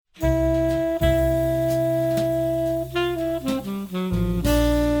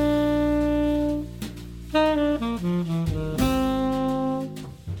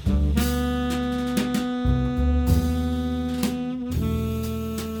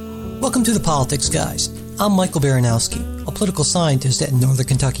Welcome to the Politics Guys. I'm Michael Baranowski, a political scientist at Northern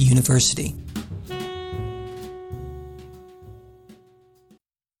Kentucky University.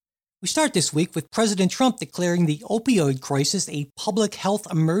 We start this week with President Trump declaring the opioid crisis a public health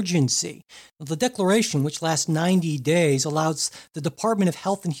emergency. The declaration, which lasts 90 days, allows the Department of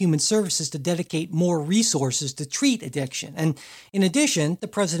Health and Human Services to dedicate more resources to treat addiction. And in addition, the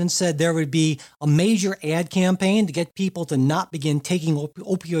president said there would be a major ad campaign to get people to not begin taking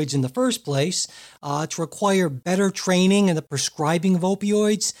opioids in the first place, to require better training in the prescribing of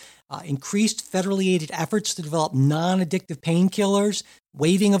opioids, increased federally aided efforts to develop non-addictive painkillers,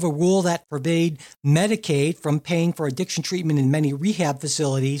 waiving of a rule that forbade Medicaid from paying for addiction treatment in many rehab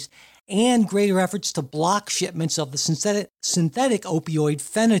facilities, and greater efforts to block shipments of the synthetic opioid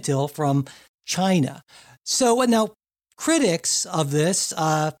fentanyl from China. So now, critics of this,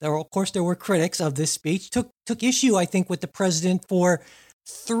 there were critics of this speech, took issue, I think, with the president for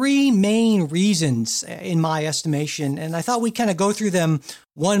three main reasons, in my estimation, and I thought we'd kind of go through them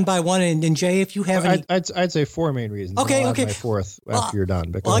one by one. And then, Jay, if you have any, I'd say four main reasons. Okay. My fourth after you're done.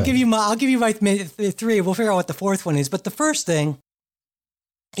 But I'll give you my three. We'll figure out what the fourth one is. But the first thing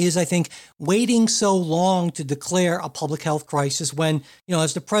is, I think, waiting so long to declare a public health crisis when,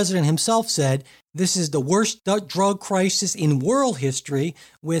 as the president himself said, this is the worst drug crisis in world history,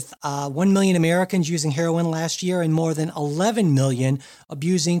 with 1 million Americans using heroin last year and more than 11 million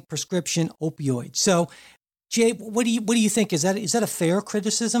abusing prescription opioids. So, Jay, what do you think? Is that a fair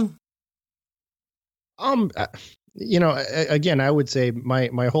criticism? Again, I would say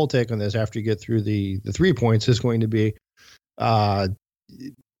my whole take on this, after you get through the 3 points, is going to be,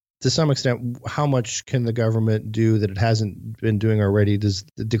 to some extent, how much can the government do that it hasn't been doing already? Does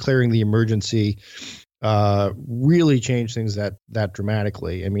declaring the emergency really change things that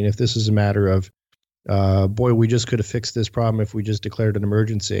dramatically? I mean, if this is a matter of, we just could have fixed this problem if we just declared an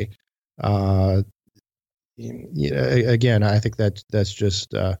emergency. Again, I think that's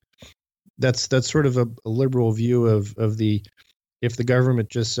just that's sort of a liberal view of the, if the government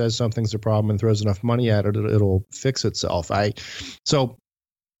just says something's a problem and throws enough money at it, it'll fix itself.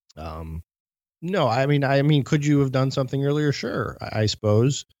 No, I mean, could you have done something earlier? Sure, I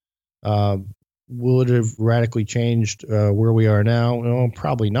suppose. Will it have radically changed where we are now? No,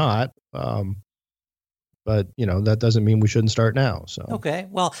 probably not. But that doesn't mean we shouldn't start now. So okay,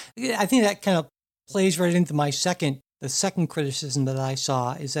 well, I think that kind of plays right into the second criticism that I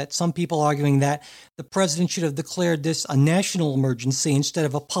saw, is that some people arguing that the president should have declared this a national emergency instead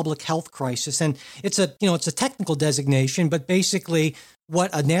of a public health crisis. And it's a technical designation, but basically what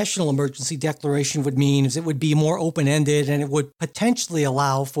a national emergency declaration would mean is it would be more open-ended, and it would potentially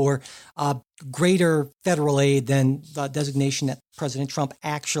allow for greater federal aid than the designation that President Trump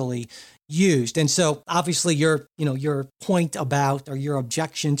actually used. And so obviously your point about, or your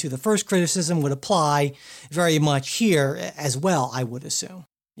objection to the first criticism would apply very much here as well, I would assume.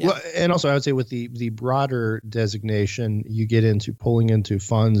 Yeah. Well, and also I would say with the broader designation, you get into pulling into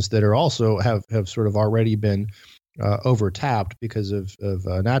funds that are also have sort of already been overtapped because of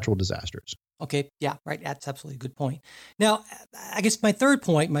natural disasters. Okay. Yeah, right. That's absolutely a good point. Now, I guess my third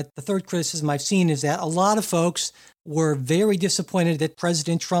point, the third criticism I've seen, is that a lot of folks were very disappointed that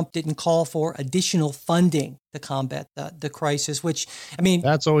President Trump didn't call for additional funding to combat the crisis, which, I mean,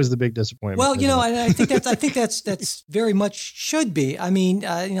 that's always the big disappointment. Well, I think that's very much should be. I mean,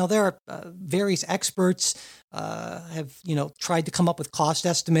 there are various experts have, tried to come up with cost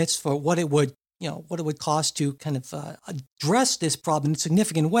estimates for what it would cost to kind of address this problem in a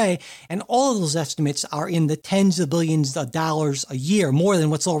significant way. And all of those estimates are in the tens of billions of dollars a year, more than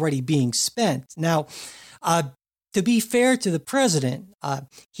what's already being spent. Now, to be fair to the president,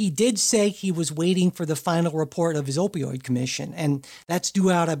 he did say he was waiting for the final report of his opioid commission, and that's due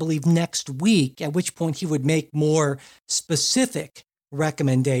out, I believe, next week, at which point he would make more specific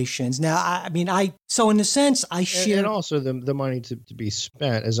recommendations. Now, so in a sense, I share. And also the money to be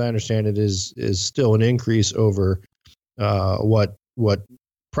spent, as I understand it, is still an increase over what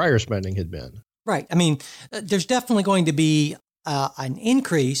prior spending had been. Right. I mean, there's definitely going to be an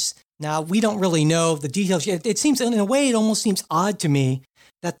increase. Now, we don't really know the details yet. It seems, in a way, it almost seems odd to me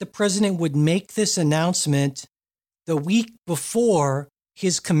that the president would make this announcement the week before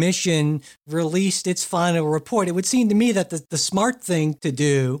his commission released its final report. It would seem to me that the smart thing to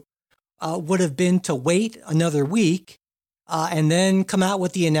do would have been to wait another week and then come out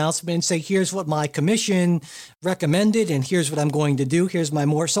with the announcement and say, here's what my commission recommended, and here's what I'm going to do. Here's my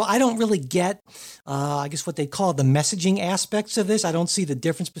more. So I don't really get, I guess, what they call the messaging aspects of this. I don't see the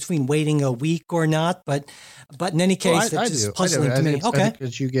difference between waiting a week or not. But in any case, that's just puzzling to me. Okay,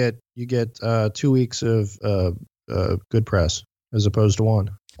 because you get 2 weeks of good press. as opposed to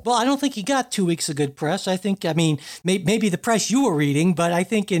one. Well, I don't think he got 2 weeks of good press. I mean, maybe the press you were reading, but I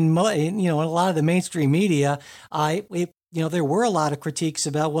think in a lot of the mainstream media, there were a lot of critiques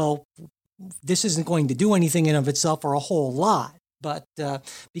about, well, this isn't going to do anything in of itself or a whole lot. But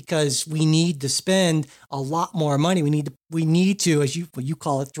because we need to spend a lot more money, we need to, as you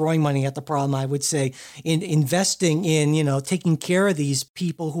call it, throwing money at the problem. I would say in investing in taking care of these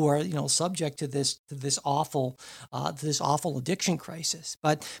people who are subject to this awful addiction crisis.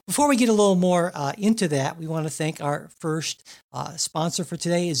 But before we get a little more into that, we want to thank our first sponsor for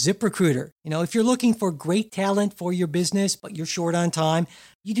today is ZipRecruiter. If you're looking for great talent for your business but you're short on time,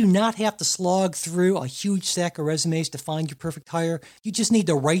 you do not have to slog through a huge stack of resumes to find your perfect hire. You just need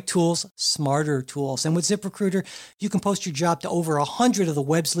the right tools, smarter tools. And with ZipRecruiter, you can post your job to over 100 of the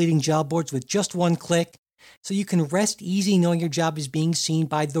web's leading job boards with just one click. So you can rest easy knowing your job is being seen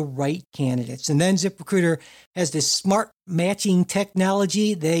by the right candidates. And then ZipRecruiter has this smart matching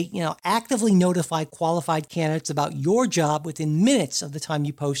technology. They, actively notify qualified candidates about your job within minutes of the time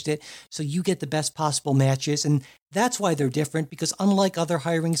you post it, so you get the best possible matches. And that's why they're different, because unlike other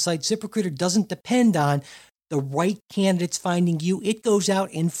hiring sites, ZipRecruiter doesn't depend on the right candidates finding you. It goes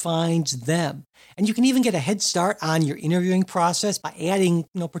out and finds them. And you can even get a head start on your interviewing process by adding,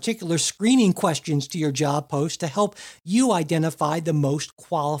 particular screening questions to your job post to help you identify the most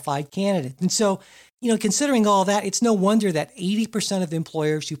qualified candidate. And so, considering all that, it's no wonder that 80% of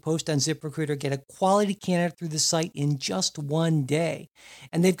employers who post on ZipRecruiter get a quality candidate through the site in just one day.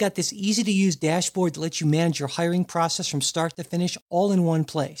 And they've got this easy-to-use dashboard that lets you manage your hiring process from start to finish all in one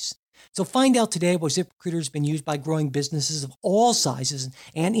place. So find out today why ZipRecruiter has been used by growing businesses of all sizes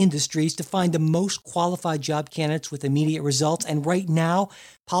and industries to find the most qualified job candidates with immediate results. And right now,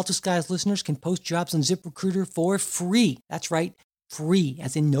 Politics Guys listeners can post jobs on ZipRecruiter for free. That's right, free,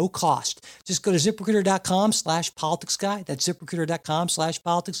 as in no cost. Just go to ZipRecruiter.com/politicsguy. That's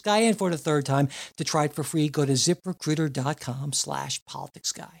ZipRecruiter.com/politicsguy. And for the third time, to try it for free, go to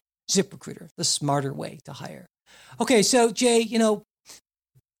ZipRecruiter.com/politicsguy. ZipRecruiter, the smarter way to hire. Okay, so Jay,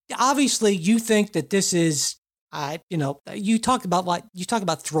 obviously you think that this is, you talk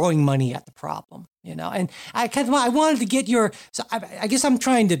about throwing money at the problem, and I wanted to get so I guess I'm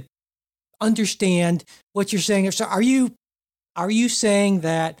trying to understand what you're saying. So are you saying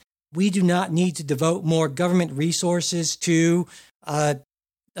that we do not need to devote more government resources to what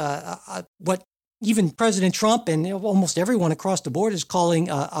even President Trump and almost everyone across the board is calling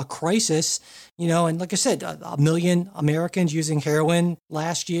a crisis, and like I said, 1 million Americans using heroin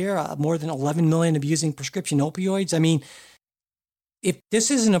last year, more than 11 million abusing prescription opioids. I mean, if this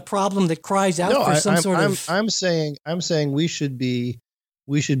isn't a problem that cries out for I'm saying we should be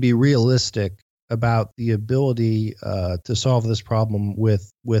realistic about the ability to solve this problem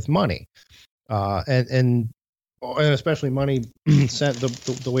with money, and especially money sent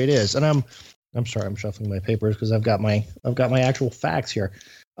the way it is. And I'm sorry, I'm shuffling my papers because I've got my actual facts here.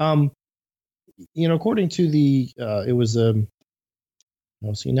 According to the it was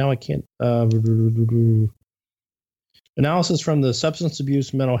now I can't analysis from the Substance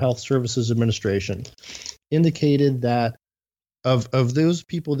Abuse Mental Health Services Administration indicated that of those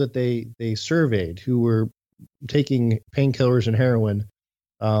people that they surveyed who were taking painkillers and heroin,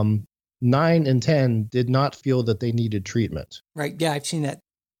 9 in 10 did not feel that they needed treatment. Right. Yeah, I've seen that.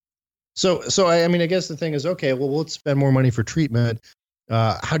 So I mean, I guess the thing is, okay, well, let's spend more money for treatment.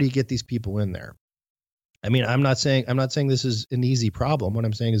 How do you get these people in there? I mean, I'm not saying this is an easy problem. What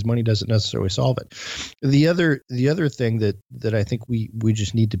I'm saying is money doesn't necessarily solve it. The other thing that I think we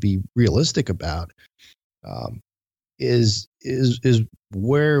just need to be realistic about is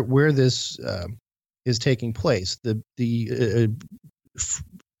where this is taking place. The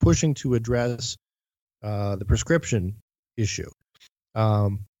pushing to address the prescription issue.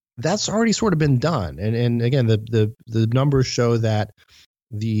 That's already sort of been done. And again, the numbers show that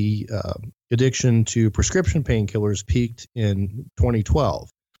the addiction to prescription painkillers peaked in 2012.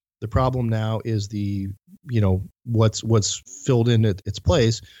 The problem now is what's filled in its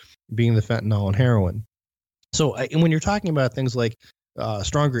place being the fentanyl and heroin. So and when you're talking about things like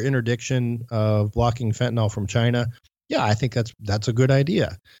stronger interdiction of blocking fentanyl from China, yeah, I think that's a good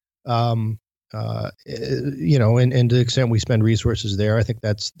idea. And to the extent we spend resources there, I think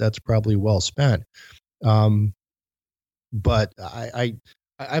that's probably well spent. But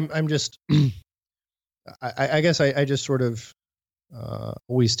I'm just, I guess I just sort of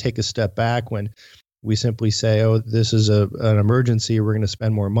always take a step back when we simply say, oh, this is an emergency, we're going to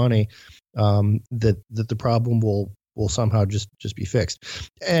spend more money, that the problem will somehow just be fixed.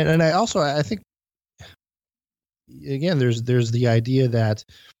 And I think, again, there's the idea that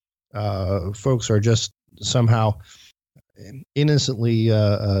folks are just somehow innocently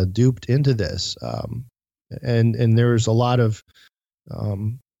duped into this. And there's a lot of,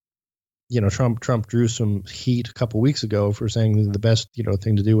 Trump drew some heat a couple weeks ago for saying that the best,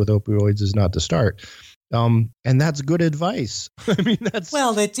 thing to do with opioids is not to start. And that's good advice. I mean, that's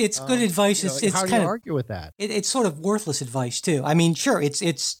it's good advice. It's how do you argue with that? It's sort of worthless advice too. I mean, sure,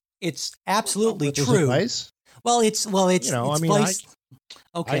 it's absolutely true. Advice? It's advice.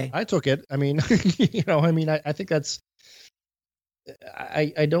 Okay, I took it. I mean, I think that's.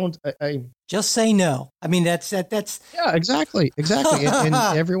 I don't. I just say no. I mean, that's. Yeah, exactly. and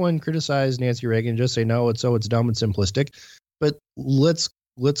everyone criticized Nancy Reagan. Just say no. It's dumb and simplistic. But let's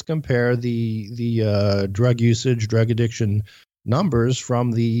compare the drug usage, drug addiction numbers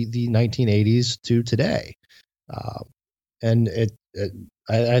from the 1980s to today. And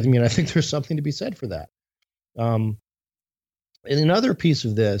I mean, I think there's something to be said for that. And another piece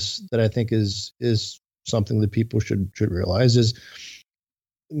of this that I think is something that people should realize is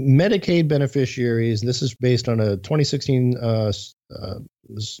Medicaid beneficiaries. And this is based on a 2016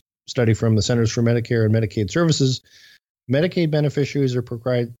 study from the Centers for Medicare and Medicaid Services. Medicaid beneficiaries are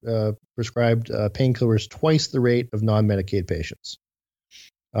prescribed painkillers twice the rate of non-Medicaid patients.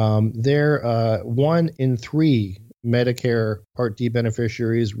 They're 1 in 3 Medicare Part D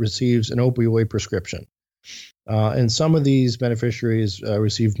beneficiaries receives an opioid prescription. And some of these beneficiaries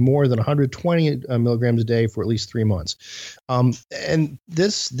received more than 120 milligrams a day for at least 3 months. And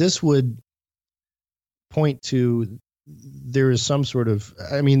this would point to there is some sort of,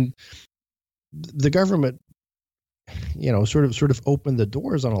 I mean, the government, sort of opened the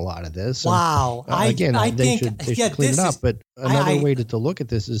doors on a lot of this. Wow. And, they should clean it up. But another way to look at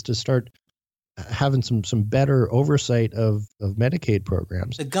this is to start having some better oversight of Medicaid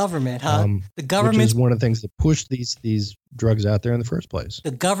programs. The government, huh? The government, which is one of the things that pushed these drugs out there in the first place.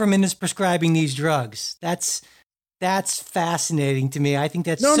 The government is prescribing these drugs. That's fascinating to me. I think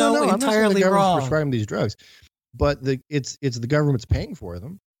that's entirely I'm not saying the government's wrong. Prescribing these drugs, but it's the government's paying for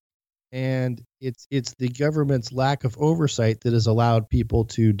them, and it's the government's lack of oversight that has allowed people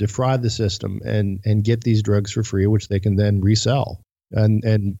to defraud the system and get these drugs for free, which they can then resell.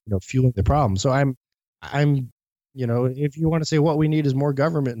 And fueling the problem. So I'm if you want to say what we need is more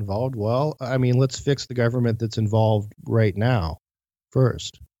government involved, well, I mean, let's fix the government that's involved right now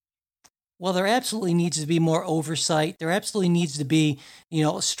first. Well, there absolutely needs to be more oversight. There absolutely needs to be,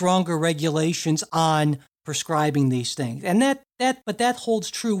 stronger regulations on prescribing these things. And that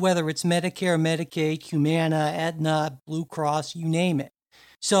holds true whether it's Medicare, Medicaid, Humana, Aetna, Blue Cross, you name it.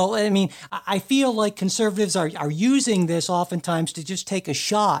 So, I mean, I feel like conservatives are using this oftentimes to just take a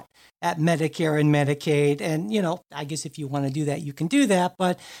shot at Medicare and Medicaid. And, I guess if you want to do that, you can do that.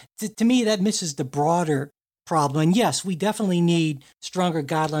 But to me, that misses the broader problem. And yes, we definitely need stronger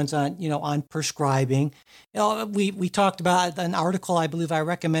guidelines on prescribing. We talked about an article I believe I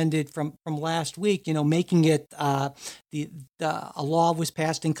recommended from last week, making it a law was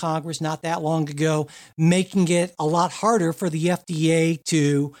passed in Congress not that long ago, making it a lot harder for the FDA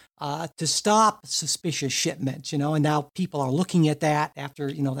to stop suspicious shipments, and now people are looking at that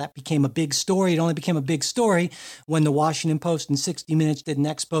after, that became a big story. It only became a big story when the Washington Post and 60 Minutes did an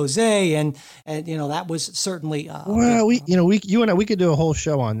expose, and that was certainly you and I, we could do a whole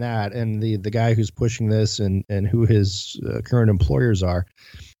show on that and the guy who's pushing this and who his current employers are.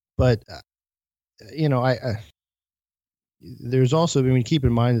 But there's also, keep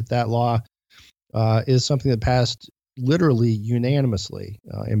in mind that law is something that passed literally unanimously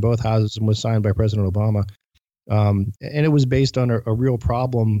in both houses and was signed by President Obama. And it was based on a real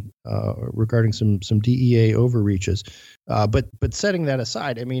problem regarding some DEA overreaches. But setting that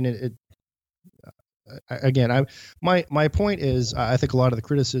aside, I mean, again, my point is, I think a lot of the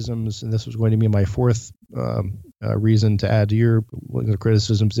criticisms, and this was going to be my fourth reason to add to your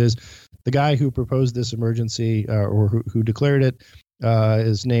criticisms, is the guy who proposed this emergency or who declared it.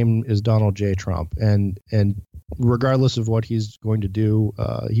 His name is Donald J. Trump, and regardless of what he's going to do,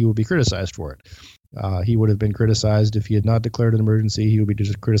 he will be criticized for it. He would have been criticized if he had not declared an emergency. He would be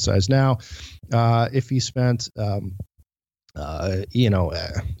just criticized now. If he spent,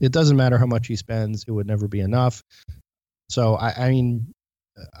 it doesn't matter how much he spends; it would never be enough. So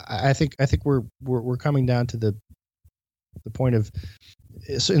I think we're coming down to the point of,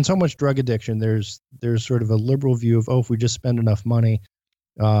 in so much drug addiction, there's sort of a liberal view of, if we just spend enough money,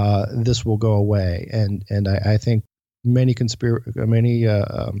 this will go away. And I think many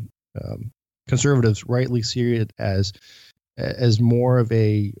conservatives rightly see it as more of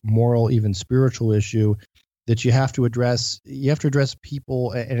a moral, even spiritual issue that you have to address. You have to address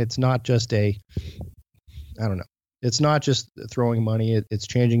people, and it's not just it's not just throwing money. It's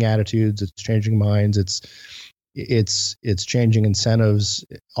changing attitudes. It's changing minds. it's changing incentives,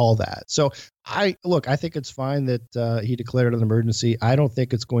 all that. So I think it's fine that he declared an emergency. I don't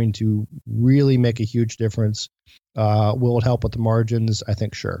think it's going to really make a huge difference. Will it help with the margins? I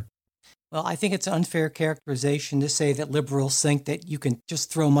think sure. Well, I think it's an unfair characterization to say that liberals think that you can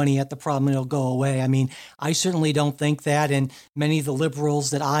just throw money at the problem and it'll go away. I mean, I certainly don't think that, and many of the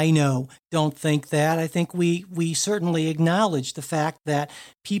liberals that I know don't think that. I think we certainly acknowledge the fact that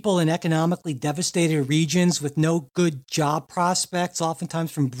people in economically devastated regions with no good job prospects,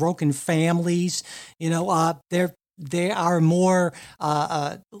 oftentimes from broken families, they are more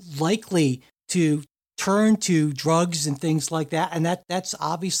likely to turn to drugs and things like that. And that's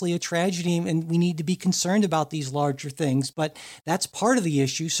obviously a tragedy, and we need to be concerned about these larger things. But that's part of the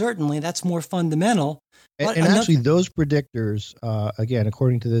issue, certainly. That's more fundamental. And actually, those predictors, again,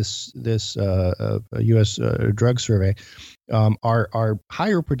 according to this U.S. drug survey, are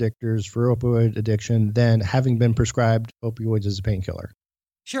higher predictors for opioid addiction than having been prescribed opioids as a painkiller.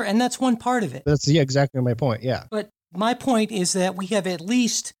 Sure, and that's one part of it. That's exactly my point, yeah. But my point is that we have at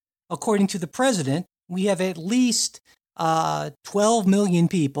least, according to the president, we have at least 12 million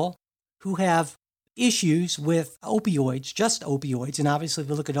people who have issues with opioids, just opioids. And obviously, if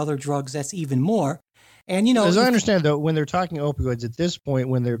we look at other drugs, that's even more. And, as I understand, though, when they're talking opioids at this point,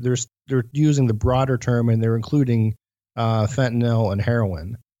 when they're using the broader term and they're including fentanyl and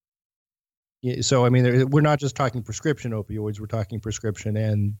heroin. So, I mean, we're not just talking prescription opioids. We're talking prescription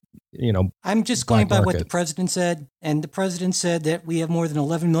and, I'm just going by what the president said. And the president said that we have more than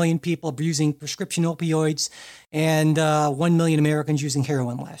 11 million people abusing prescription opioids and 1 million Americans using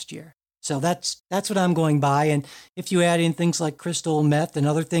heroin last year. So that's what I'm going by. And if you add in things like crystal meth and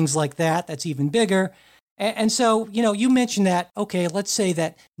other things like that, that's even bigger. And so, you mentioned that, okay, let's say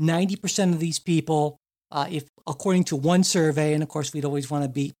that 90% of these people, if according to one survey, and of course we'd always want to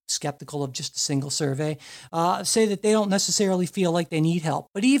be skeptical of just a single survey, say that they don't necessarily feel like they need help.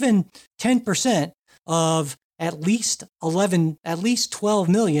 But even 10% of at least 12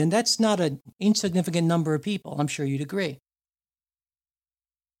 million, that's not an insignificant number of people. I'm sure you'd agree.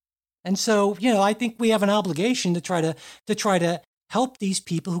 And so, I think we have an obligation to try to help these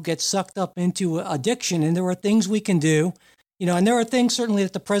people who get sucked up into addiction. And there are things we can do. And there are things certainly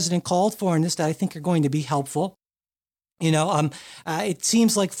that the president called for in this that I think are going to be helpful. It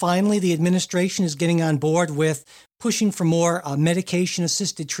seems like finally the administration is getting on board with pushing for more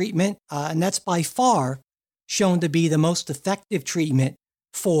medication-assisted treatment, and that's by far shown to be the most effective treatment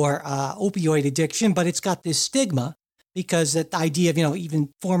for opioid addiction. But it's got this stigma because that idea of even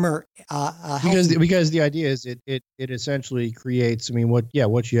former because the idea is it essentially creates. I mean,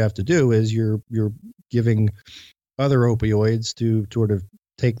 what you have to do is you're giving other opioids to sort of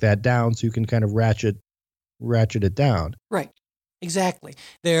take that down so you can kind of ratchet it down. Right. Exactly.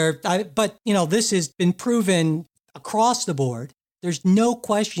 But this has been proven across the board. There's no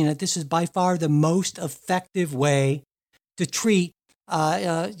question that this is by far the most effective way to treat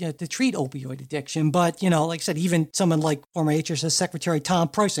opioid addiction. But, like I said, even someone like former HHS Secretary Tom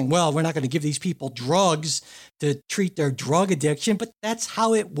Price saying, well, we're not going to give these people drugs to treat their drug addiction, but that's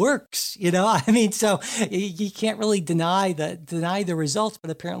how it works. I mean, so you can't really deny the results,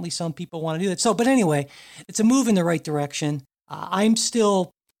 but apparently some people want to do that. So, but anyway, it's a move in the right direction. I'm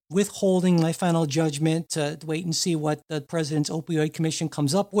still withholding my final judgment to wait and see what the president's opioid commission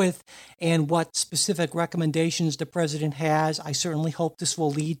comes up with and what specific recommendations the president has. I certainly hope this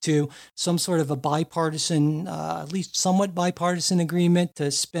will lead to some sort of a bipartisan, at least somewhat bipartisan agreement to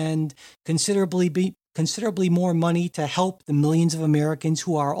spend considerably more money to help the millions of Americans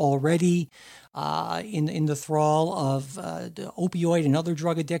who are already in the thrall of the opioid and other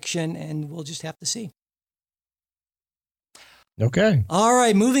drug addiction, and we'll just have to see. Okay. All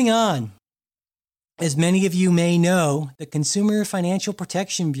right, moving on. As many of you may know, the Consumer Financial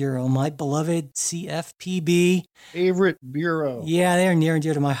Protection Bureau, my beloved CFPB. Favorite bureau. Yeah, they're near and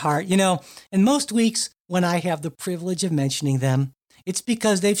dear to my heart. And most weeks when I have the privilege of mentioning them, it's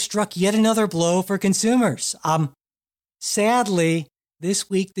because they've struck yet another blow for consumers. Sadly, this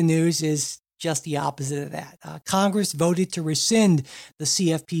week the news is just the opposite of that. Congress voted to rescind the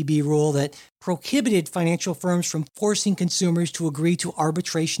CFPB rule that prohibited financial firms from forcing consumers to agree to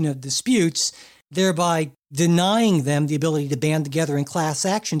arbitration of disputes, thereby denying them the ability to band together in class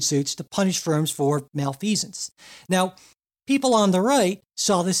action suits to punish firms for malfeasance. Now, people on the right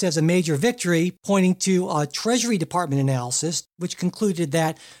saw this as a major victory, pointing to a Treasury Department analysis, which concluded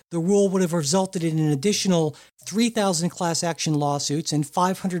that the rule would have resulted in an additional 3,000 class action lawsuits and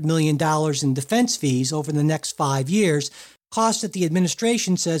 $500 million in defense fees over the next 5 years, costs that the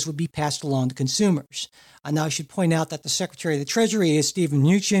administration says would be passed along to consumers. Now, I should point out that the Secretary of the Treasury is Steven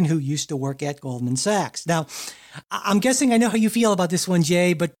Mnuchin, who used to work at Goldman Sachs. Now, I'm guessing I know how you feel about this one,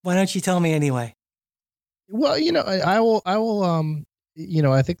 Jay, but why don't you tell me anyway? Well, I will.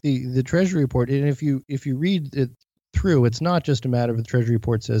 I think the Treasury report, and if you read it through, it's not just a matter of the Treasury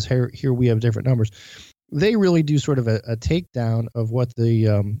report says, here we have different numbers. They really do sort of a takedown of what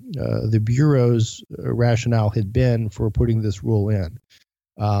the Bureau's rationale had been for putting this rule in.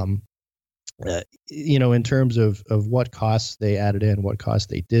 In terms of what costs they added in, what costs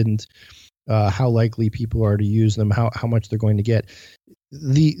they didn't, how likely people are to use them, how much they're going to get.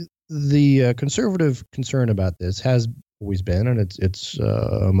 The conservative concern about this has always been, and it's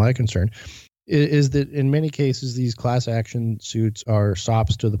my concern, is that in many cases these class action suits are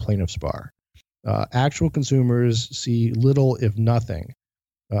sops to the plaintiff's bar. Actual consumers see little, if nothing,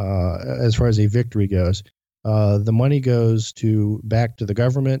 as far as a victory goes. The money goes back to the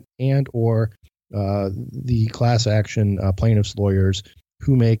government and or the class action plaintiffs' lawyers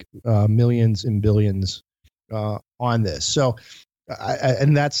who make millions and billions on this. So,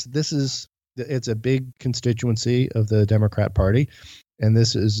 it's a big constituency of the Democrat Party, and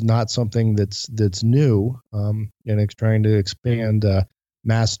this is not something that's new, and it's trying to expand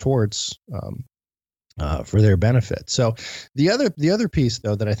mass torts for their benefit. So the other piece,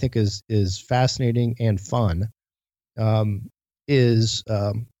 though, that I think is fascinating and fun is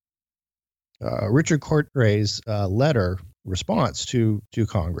Richard Cordray's letter response to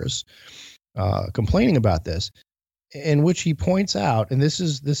Congress complaining about this, in which he points out, and this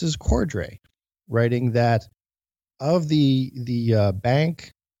is Cordray writing, that of the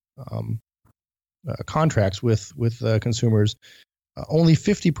bank contracts with consumers, only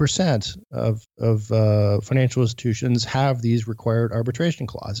 50% of financial institutions have these required arbitration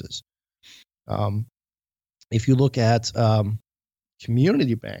clauses. If you look at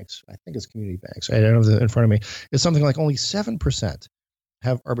community banks, I think it's community banks, I don't have it in front of me, it's something like only 7%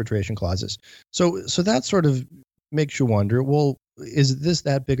 have arbitration clauses. So that sort of makes you wonder, well, is this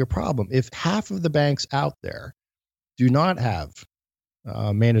that big a problem? If half of the banks out there do not have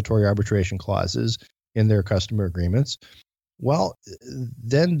mandatory arbitration clauses in their customer agreements, well,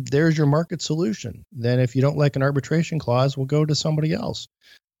 then there's your market solution. Then if you don't like an arbitration clause, we'll go to somebody else.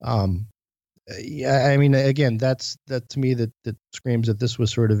 I mean, again, that to me that screams that this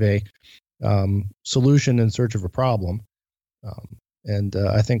was sort of a solution in search of a problem. And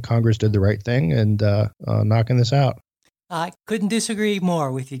I think Congress did the right thing and knocking this out. I couldn't disagree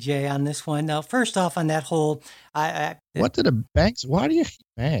more with you, Jay, on this one. Now, first off, on that whole, what did the banks? Why do you hate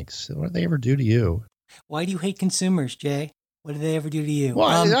banks? What did they ever do to you? Why do you hate consumers, Jay? What did they ever do to you? Well,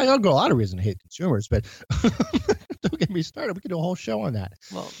 I'll go a lot of reasons to hate consumers, but don't get me started. We could do a whole show on that.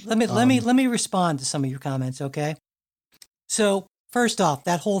 Well, let me respond to some of your comments, okay? So first off,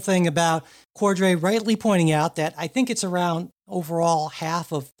 that whole thing about Cordray rightly pointing out that I think it's around overall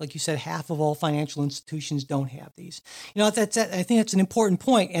half of, like you said, half of all financial institutions don't have these. I think that's an important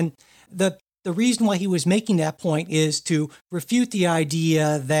point. And the reason why he was making that point is to refute the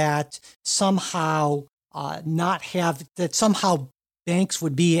idea that somehow somehow banks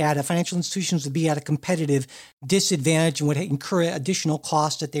would be financial institutions would be at a competitive disadvantage and would incur additional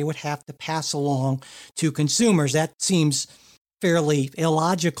costs that they would have to pass along to consumers. That seems fairly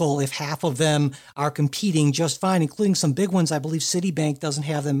illogical if half of them are competing just fine, including some big ones. I believe Citibank doesn't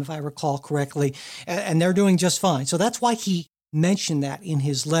have them, if I recall correctly, and they're doing just fine. So that's why he mentioned that in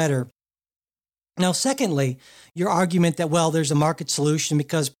his letter. Now, secondly, your argument that, well, there's a market solution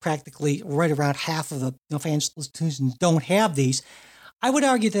because practically right around half of the financial institutions don't have these. I would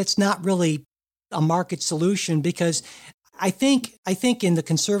argue that's not really a market solution because I think in the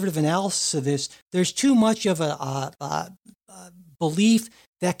conservative analysis of this, there's too much of a belief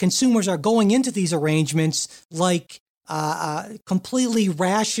that consumers are going into these arrangements like completely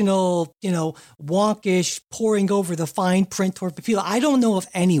rational, wonkish, poring over the fine print toward people. I don't know of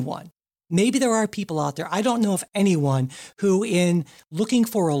anyone. Maybe there are people out there. I don't know of anyone who, in looking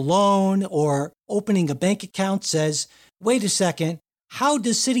for a loan or opening a bank account, says, wait a second, how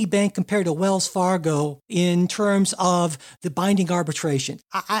does Citibank compare to Wells Fargo in terms of the binding arbitration?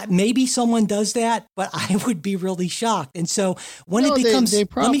 Maybe someone does that, but I would be really shocked. And so when it becomes, they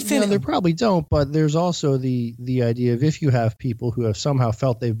probably don't. But there's also the idea of if you have people who have somehow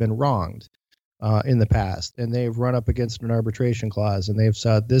felt they've been wronged in the past, and they've run up against an arbitration clause, and they've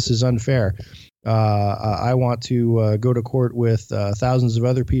said, this is unfair. I want to go to court with thousands of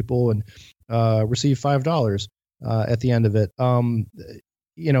other people and receive $5 at the end of it. In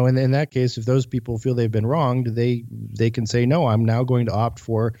that case, if those people feel they've been wronged, they can say, no, I'm now going to opt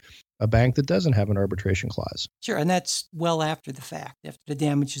for a bank that doesn't have an arbitration clause. Sure, and that's well after the fact, after the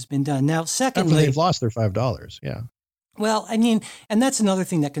damage has been done. Now, secondly, after they've lost their $5, yeah. Well, I mean, and that's another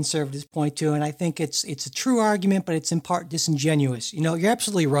thing that conservatives point to, and I think it's a true argument, but it's in part disingenuous. You're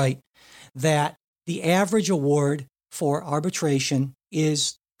absolutely right that the average award for arbitration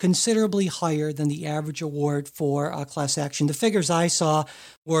is considerably higher than the average award for a class action. The figures I saw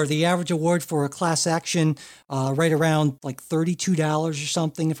were the average award for a class action right around like $32 or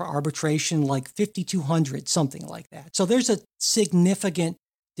something, for arbitration like $5,200, something like that. So there's a significant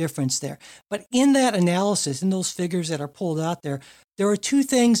difference there. But in that analysis, in those figures that are pulled out there are two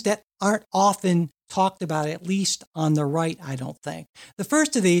things that aren't often talked about, at least on the right, I don't think. The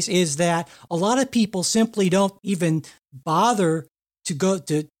first of these is that a lot of people simply don't even bother to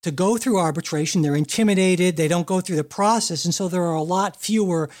go through arbitration. They're intimidated. They don't go through the process, and so there are a lot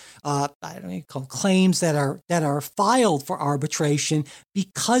fewer claims that are filed for arbitration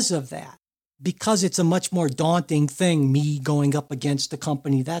because of that. Because it's a much more daunting thing, me going up against the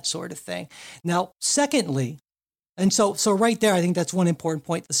company, that sort of thing. Now, secondly, and so right there, I think that's one important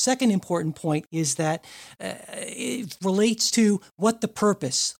point. The second important point is that it relates to what the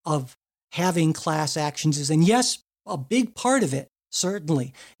purpose of having class actions is. And yes, a big part of it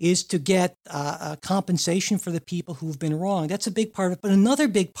certainly is to get compensation for the people who've been wronged. That's a big part of it. But another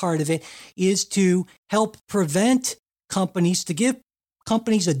big part of it is to help prevent companies, to give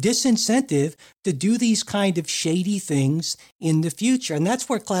companies a disincentive to do these kind of shady things in the future. And that's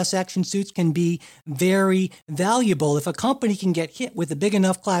where class action suits can be very valuable. If a company can get hit with a big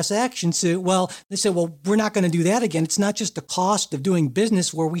enough class action suit, well, they say, well, we're not going to do that again. It's not just the cost of doing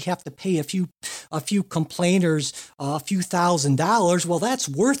business where we have to pay a few complainers a few $1,000s. Well, that's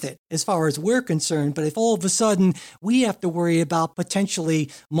worth it as far as we're concerned. But if all of a sudden we have to worry about potentially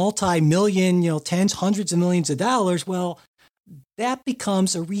multi-million, tens, hundreds of millions of dollars, well, that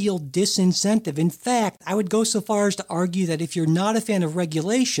becomes a real disincentive. In fact, I would go so far as to argue that if you're not a fan of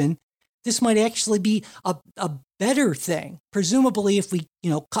regulation, this might actually be a better thing. Presumably, if we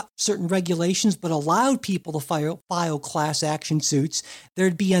cut certain regulations but allowed people to file class action suits,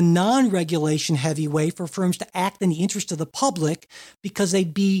 there'd be a non-regulation heavy way for firms to act in the interest of the public because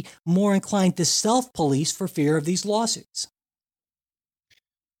they'd be more inclined to self-police for fear of these lawsuits.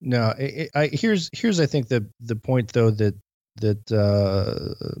 No, here's I think the point though that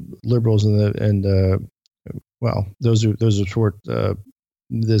liberals and those who support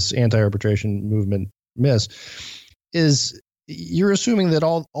this anti-arbitration movement miss is you're assuming that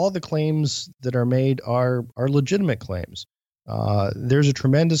all the claims that are made are legitimate claims. There's a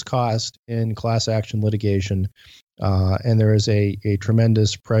tremendous cost in class action litigation, and there is a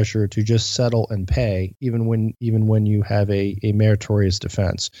tremendous pressure to just settle and pay, even when you have a meritorious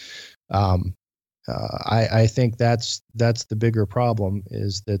defense. I think that's the bigger problem,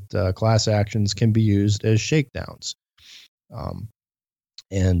 is that class actions can be used as shakedowns,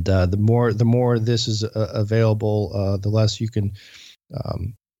 and the more this is available, the less you can,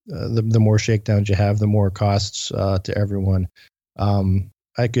 the more shakedowns you have, the more costs to everyone.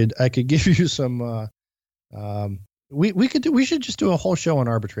 I could give you some. We should just do a whole show on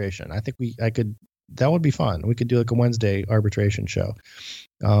arbitration. I think that would be fun. We could do like a Wednesday arbitration show.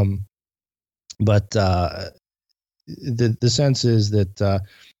 But the sense is that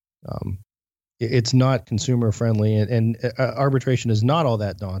it's not consumer friendly, and arbitration is not all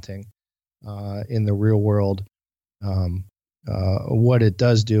that daunting in the real world. What it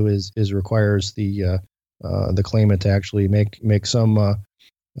does do is requires the claimant to actually make some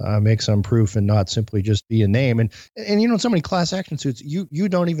proof and not simply just be a name. And in so many class action suits, you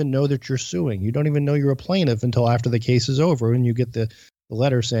don't even know that you're suing. You don't even know you're a plaintiff until after the case is over and you get the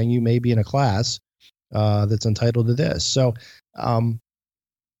letter saying you may be in a class that's entitled to this. So,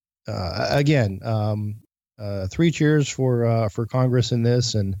 again, 3 cheers for Congress in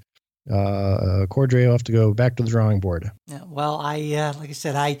this, and Cordray will have to go back to the drawing board. Yeah, well, like I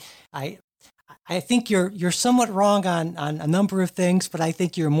said, I think you're somewhat wrong on a number of things, but I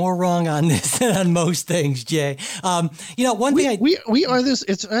think you're more wrong on this than on most things, Jay. One thing we are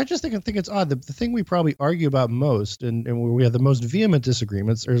this. I just think it's odd. The thing we probably argue about most, and where we have the most vehement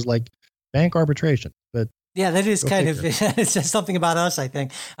disagreements, is like bank arbitration. But yeah, that is kind of, it's just something about us, I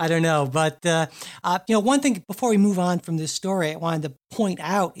think. I don't know. But, one thing before we move on from this story, I wanted to point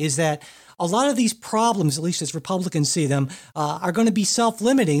out is that a lot of these problems, at least as Republicans see them, are going to be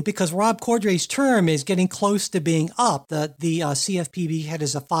self-limiting because Rob Corddry's term is getting close to being up. The CFPB head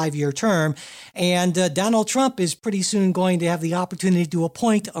is a 5-year term, and Donald Trump is pretty soon going to have the opportunity to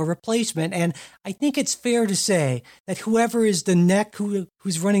appoint a replacement. And I think it's fair to say that whoever is the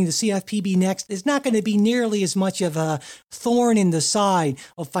who's running the CFPB next is not going to be nearly as much of a thorn in the side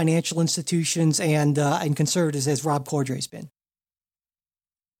of financial institutions and conservatives as Rob Corddry's been.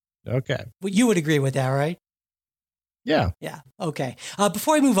 Okay. Well, you would agree with that, right? Yeah. Yeah. Okay.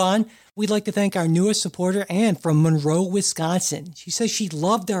 Before I move on, we'd like to thank our newest supporter, Ann from Monroe, Wisconsin. She says she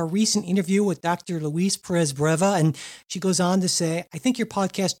loved our recent interview with Dr. Luis Perez Breva, and she goes on to say, I think your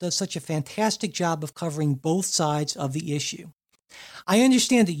podcast does such a fantastic job of covering both sides of the issue. I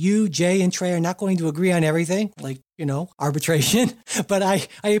understand that you, Jay, and Trey are not going to agree on everything, like, arbitration, but I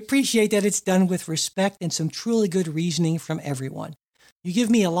appreciate that it's done with respect and some truly good reasoning from everyone. You give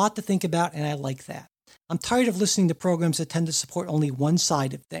me a lot to think about, and I like that. I'm tired of listening to programs that tend to support only one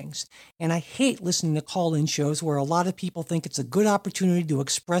side of things, and I hate listening to call-in shows where a lot of people think it's a good opportunity to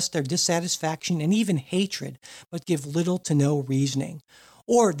express their dissatisfaction and even hatred, but give little to no reasoning.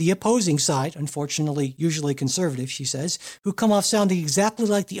 Or the opposing side, unfortunately, usually conservative, she says, who come off sounding exactly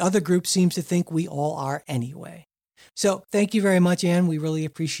like the other group seems to think we all are anyway. So thank you very much, Ann. We really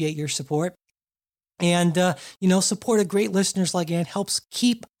appreciate your support. And, support of great listeners like Ann helps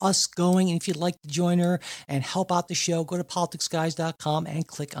keep us going. And if you'd like to join her and help out the show, go to politicsguys.com and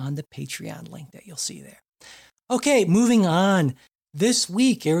click on the Patreon link that you'll see there. Okay, moving on. This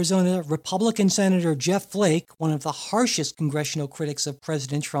week, Arizona Republican Senator Jeff Flake, one of the harshest congressional critics of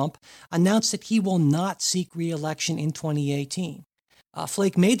President Trump, announced that he will not seek re-election in 2018.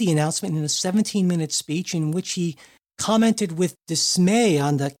 Flake made the announcement in a 17-minute speech in which he commented with dismay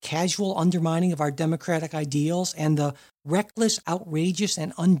on the casual undermining of our democratic ideals and the reckless, outrageous,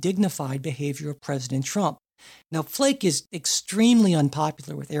 and undignified behavior of President Trump. Now, Flake is extremely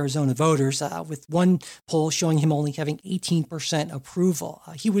unpopular with Arizona voters, with one poll showing him only having 18% approval.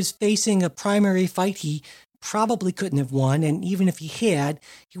 He was facing a primary fight he probably couldn't have won, and even if he had,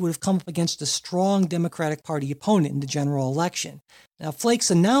 he would have come up against a strong Democratic Party opponent in the general election. Now,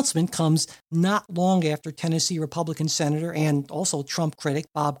 Flake's announcement comes not long after Tennessee Republican Senator and also Trump critic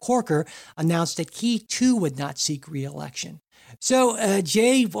Bob Corker announced that he too would not seek re-election. So,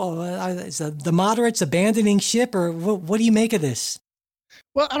 Jay, is the moderates abandoning ship, or what do you make of this?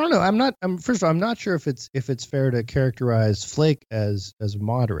 Well, I don't know. First of all, I'm not sure if it's fair to characterize Flake as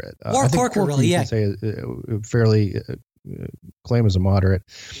moderate. Or Corker, really, yeah. You can say fairly claim as a moderate.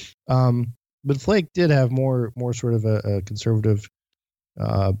 But Flake did have more sort of a conservative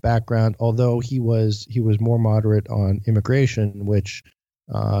background, although he was more moderate on immigration, which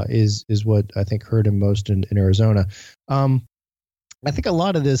is what I think hurt him most in Arizona. I think a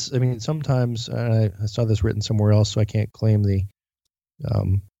lot of this, I mean, sometimes I saw this written somewhere else, so I can't claim the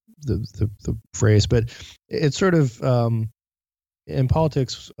phrase, but it's sort of in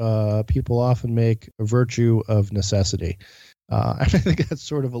politics, people often make a virtue of necessity. And I think that's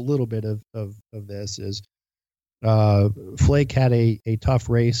sort of a little bit of this is Flake had a tough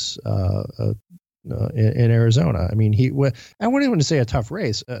race in Arizona. I mean, I wouldn't even say a tough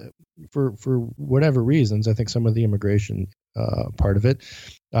race for whatever reasons. I think some of the immigration part of it,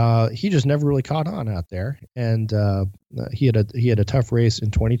 he just never really caught on out there, and he had a tough race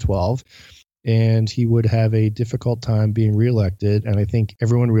in 2012, and he would have a difficult time being reelected. And I think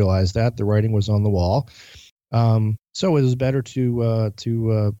everyone realized that the writing was on the wall. So it was better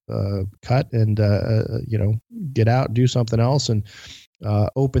to cut and get out, do something else, and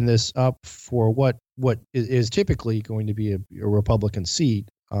open this up for what is typically going to be a Republican seat,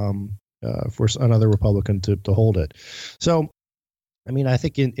 for another Republican to hold it. So, I mean, I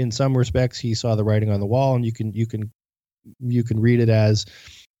think in some respects he saw the writing on the wall, and you can read it as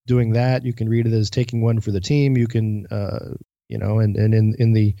doing that. You can read it as taking one for the team. You can, and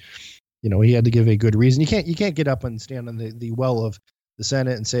in the, he had to give a good reason. You can't get up and stand on the well of the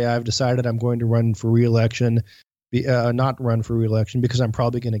Senate and say, I've decided I'm going to run for re-election, not run for re-election because I'm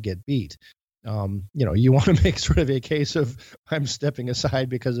probably going to get beat. You want to make sort of a case of I'm stepping aside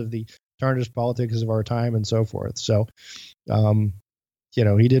because of the tarnished politics of our time and so forth. So,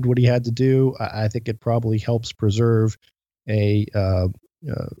 he did what he had to do. I think it probably helps preserve a,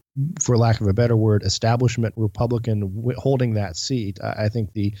 for lack of a better word, establishment Republican holding that seat. I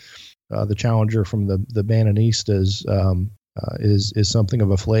think the challenger from the Bannonistas is something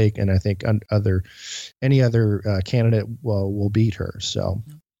of a Flake, and I think any other candidate will beat her. So.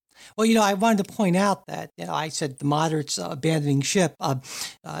 Well, I wanted to point out that I said the moderates abandoning ship.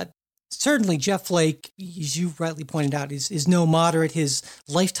 Certainly, Jeff Flake, as you rightly pointed out, is no moderate. His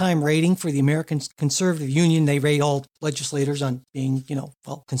lifetime rating for the American Conservative Union, they rate all legislators on being,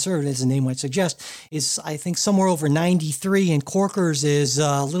 conservative, as the name might suggest, is, I think, somewhere over 93, and Corker's is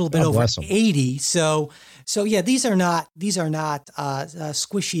a little bit over 80. So yeah, these are not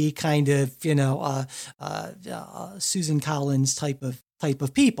squishy kind of, Susan Collins type of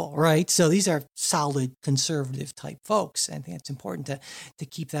people, right? So these are solid conservative type folks. And I think it's important to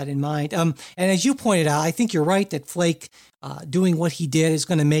keep that in mind. And as you pointed out, I think you're right that Flake doing what he did is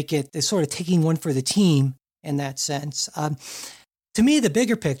going to make it sort of taking one for the team in that sense. To me, the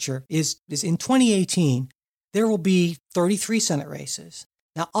bigger picture is in 2018, there will be 33 Senate races.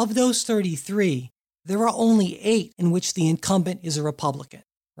 Now, of those 33, there are only 8 in which the incumbent is a Republican,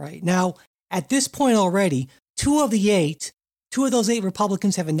 right? Now, at this point already, two of those 8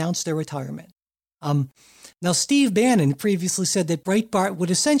 Republicans have announced their retirement. Now, Steve Bannon previously said that Breitbart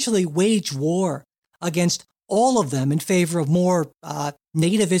would essentially wage war against all of them in favor of more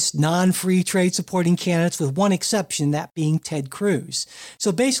nativist, non-free trade supporting candidates, with one exception, that being Ted Cruz.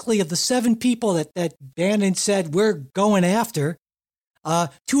 So basically, of the 7 people that Bannon said we're going after,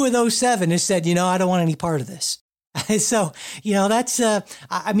 2 of those 7 has said, I don't want any part of this. So, that's,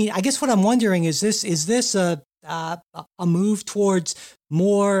 I guess what I'm wondering is this a move towards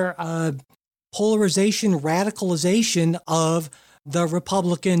more polarization, radicalization of the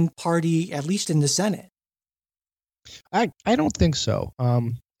Republican Party, at least in the Senate? I don't think so.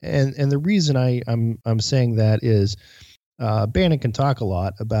 And the reason I'm saying that is Bannon can talk a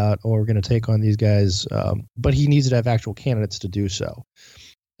lot about, we're going to take on these guys, but he needs to have actual candidates to do so.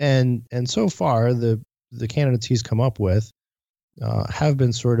 And so far, the candidates he's come up with have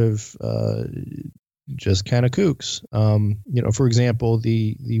been sort of just kind of kooks. For example,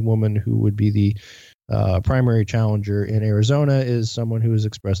 the woman who would be the primary challenger in Arizona is someone who has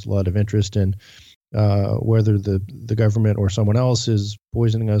expressed a lot of interest in whether the government or someone else is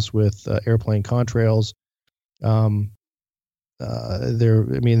poisoning us with airplane contrails. There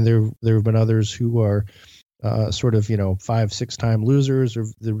have been others who are sort of 5-6 time losers, or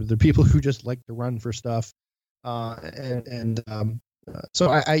the people who just like to run for stuff.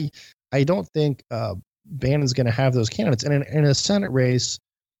 So I don't think Bannon's going to have those candidates. And in a Senate race,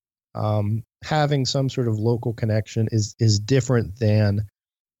 having some sort of local connection is different than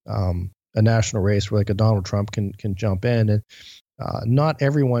a national race where like a Donald Trump can jump in. And not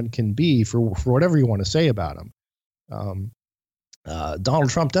everyone can be, for whatever you want to say about him. Donald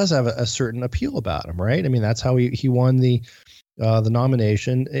Trump does have a certain appeal about him, right? I mean, that's how he won the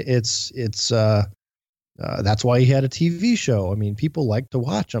nomination. It's that's why he had a TV show. I mean, people like to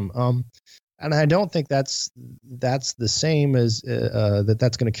watch him. And I don't think that's the same as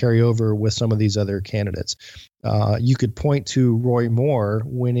that's going to carry over with some of these other candidates. You could point to Roy Moore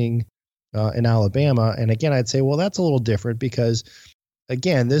winning in Alabama, and again, I'd say, well, that's a little different because,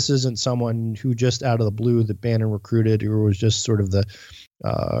 again, this isn't someone who just out of the blue that Bannon recruited, or was just sort of the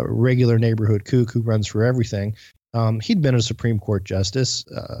regular neighborhood kook who runs for everything. He'd been a Supreme Court justice,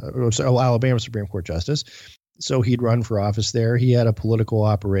 Alabama Supreme Court justice. So he'd run for office there. He had a political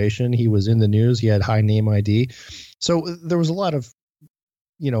operation. He was in the news. He had high name ID. So there was a lot of,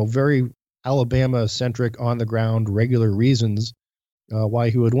 very Alabama-centric, on-the-ground, regular reasons why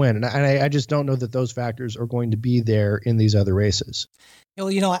he would win. And I just don't know that those factors are going to be there in these other races.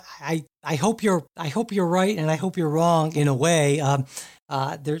 Well, I hope you're right, and I hope you're wrong in a way.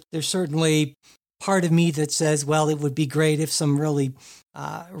 There's certainly part of me that says, well, it would be great if some really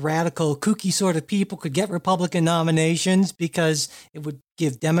radical, kooky sort of people could get Republican nominations, because it would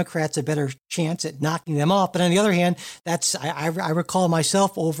give Democrats a better chance at knocking them off. But on the other hand, I recall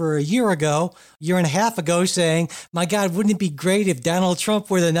myself over a year and a half ago saying, my God, wouldn't it be great if Donald Trump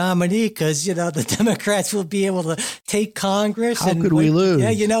were the nominee? Because, the Democrats will be able to take Congress. How could we lose?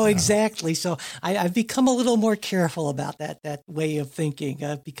 Yeah, exactly. So I've become a little more careful about that way of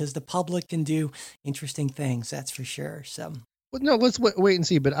thinking, because the public can do interesting things, that's for sure. So. Well, no, let's wait and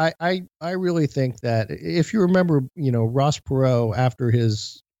see. But I really think that if you remember, Ross Perot, after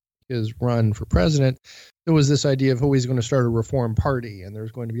his run for president, there was this idea of he's going to start a reform party, and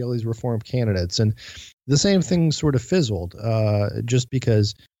there's going to be all these reform candidates, and the same thing sort of fizzled, just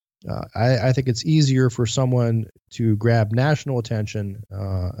because I think it's easier for someone to grab national attention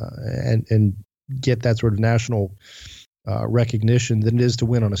and get that sort of national recognition than it is to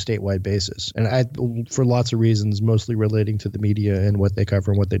win on a statewide basis. And for lots of reasons, mostly relating to the media and what they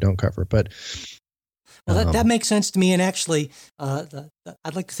cover and what they don't cover. But well, that makes sense to me. And actually,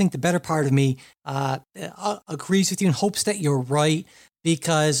 I'd like to think the better part of me agrees with you and hopes that you're right.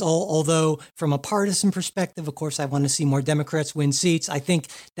 because although from a partisan perspective, of course, I want to see more Democrats win seats, I think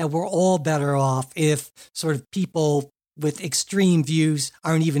that we're all better off if sort of people with extreme views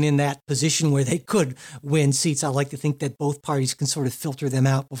aren't even in that position where they could win seats. I like to think that both parties can sort of filter them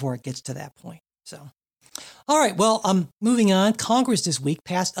out before it gets to that point. So, all right, well, moving on. Congress this week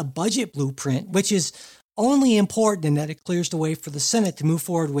passed a budget blueprint, which is only important in that it clears the way for the Senate to move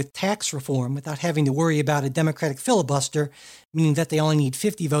forward with tax reform without having to worry about a Democratic filibuster, meaning that they only need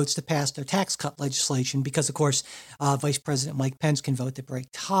 50 votes to pass their tax cut legislation because, of course, Vice President Mike Pence can vote to break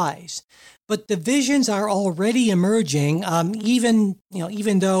ties. But divisions are already emerging, even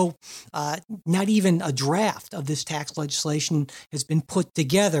though not even a draft of this tax legislation has been put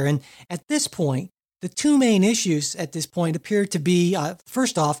together. And at this point, the two main issues at this point appear to be,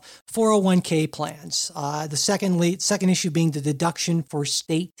 first off, 401k plans. The second issue being the deduction for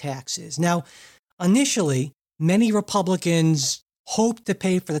state taxes. Now, initially, many Republicans hoped to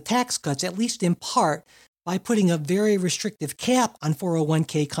pay for the tax cuts, at least in part, by putting a very restrictive cap on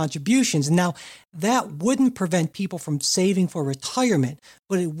 401k contributions. Now, that wouldn't prevent people from saving for retirement,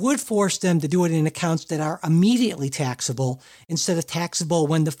 but it would force them to do it in accounts that are immediately taxable instead of taxable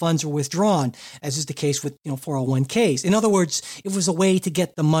when the funds are withdrawn, as is the case with 401ks. In other words, it was a way to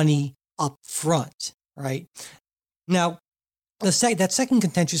get the money up front, right? Now, that second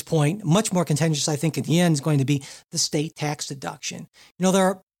contentious point, much more contentious, I think, at the end, is going to be the state tax deduction. There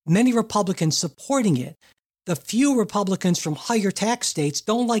are many Republicans supporting it. The few Republicans from higher tax states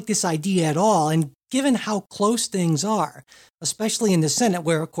don't like this idea at all. And given how close things are, especially in the Senate,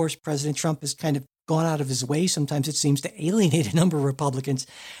 where, of course, President Trump has kind of gone out of his way, sometimes it seems, to alienate a number of Republicans,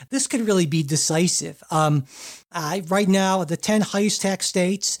 this could really be decisive. Right now, the 10 highest tax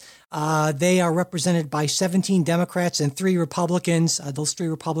states, they are represented by 17 Democrats and 3 Republicans. Those 3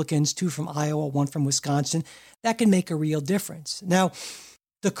 Republicans, 2 from Iowa, 1 from Wisconsin. That can make a real difference. Now,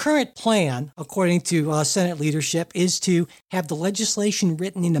 the current plan, according to Senate leadership, is to have the legislation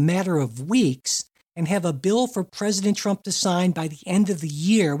written in a matter of weeks and have a bill for President Trump to sign by the end of the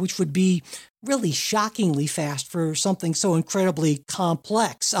year, which would be really shockingly fast for something so incredibly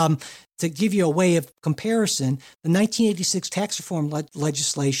complex. To give you a way of comparison, the 1986 tax reform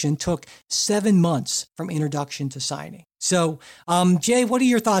legislation took 7 months from introduction to signing. So, Jay, what are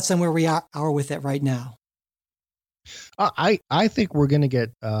your thoughts on where we are with it right now? I think we're going to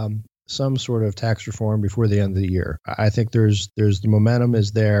get some sort of tax reform before the end of the year. I think there's the momentum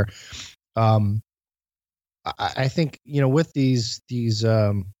is there. I think with these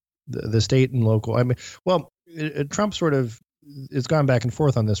the state and local. I mean, well, Trump sort of has gone back and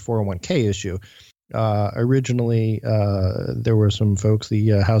forth on this 401k issue. Originally, there were some folks.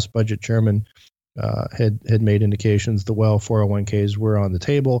 The House Budget Chairman had made indications the 401ks were on the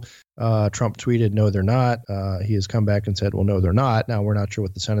table. Trump tweeted, "No, they're not." He has come back and said, "Well, no, they're not." Now we're not sure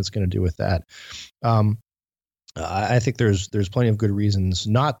what the Senate's going to do with that. I think there's plenty of good reasons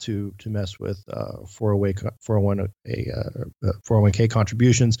not to mess with 401k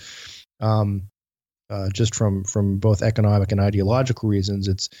contributions. Just from both economic and ideological reasons,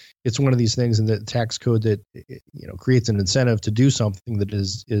 it's one of these things in the tax code that creates an incentive to do something that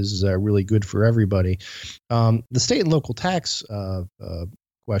is really good for everybody. The state and local tax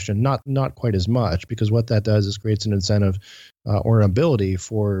question, not quite as much, because what that does is creates an incentive or an ability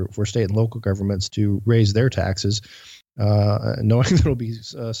for state and local governments to raise their taxes, knowing that it'll be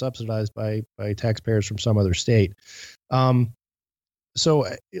subsidized by taxpayers from some other state. So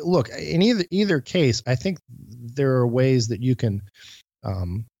look, in either case, I think there are ways that you can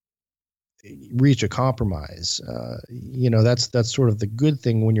reach a compromise. That's sort of the good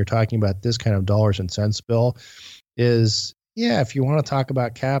thing when you're talking about this kind of dollars and cents bill is, if you want to talk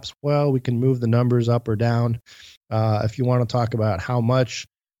about caps, well, we can move the numbers up or down. If you want to talk about how much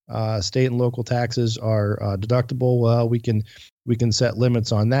state and local taxes are deductible, well, we can set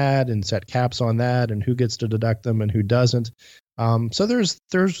limits on that and set caps on that, and who gets to deduct them and who doesn't. So there's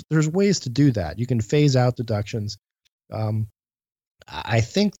ways to do that. You can phase out deductions. I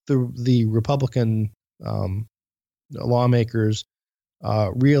think the Republican lawmakers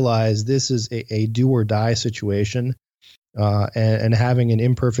realize this is a do or die situation, and having an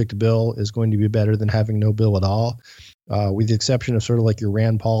imperfect bill is going to be better than having no bill at all, with the exception of sort of like your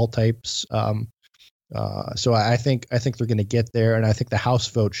Rand Paul types. So I think they're going to get there, and I think the House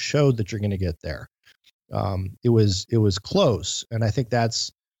vote showed that you're going to get there. It was close, and I think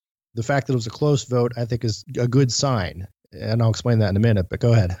that's the fact that it was a close vote, I think, is a good sign. And I'll explain that in a minute, but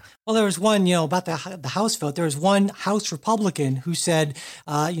go ahead. Well, there was one, about the House vote. There was one House Republican who said,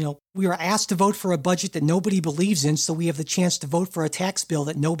 we were asked to vote for a budget that nobody believes in, so we have the chance to vote for a tax bill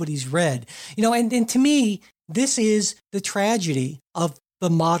that nobody's read. And to me, this is the tragedy of the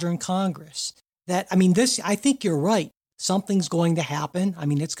modern Congress. I think you're right. Something's going to happen. I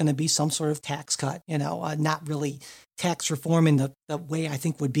mean, it's going to be some sort of tax cut, not really tax reform in the way I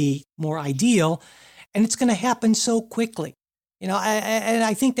think would be more ideal. And it's going to happen so quickly.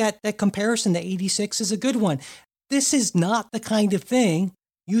 I think that comparison to 86 is a good one. This is not the kind of thing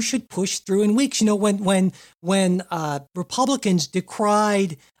you should push through in weeks. When Republicans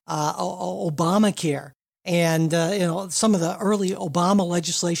decried Obamacare and some of the early Obama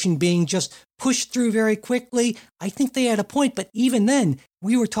legislation being just pushed through very quickly, I think they had a point. But even then,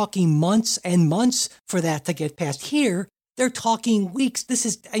 we were talking months and months for that to get passed. Here, they're talking weeks. This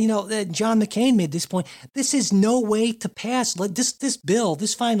is, John McCain made this point. This is no way to pass.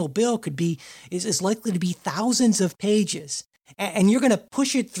 This final bill is likely to be thousands of pages. And you're going to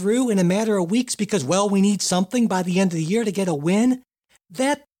push it through in a matter of weeks because, we need something by the end of the year to get a win.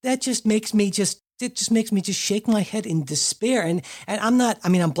 That just makes me shake my head in despair. And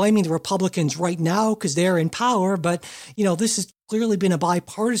I'm blaming the Republicans right now because they're in power, but this has clearly been a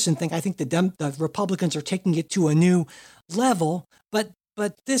bipartisan thing. I think the Republicans are taking it to a new level, but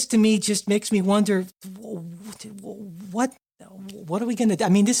this to me just makes me wonder what are we going to do? I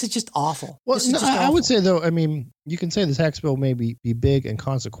mean, this is just awful. Well, I would say though, you can say the tax bill may be big and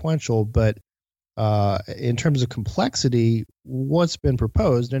consequential, but in terms of complexity, what's been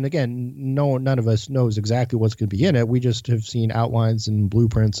proposed, and again, none of us knows exactly what's going to be in it. We just have seen outlines and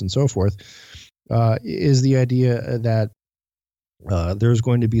blueprints and so forth. Is the idea that there's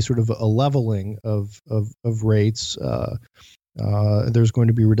going to be sort of a leveling of rates. There's going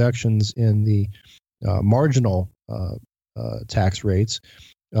to be reductions in the marginal tax rates.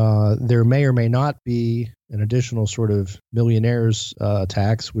 There may or may not be an additional sort of millionaires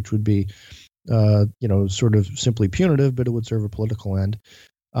tax, which would be sort of simply punitive, but it would serve a political end.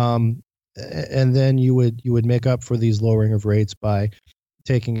 And then you would make up for these lowering of rates by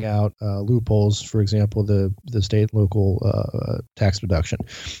taking out loopholes, for example, the state and local tax deduction.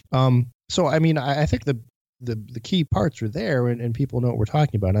 So, I think the key parts are there, and people know what we're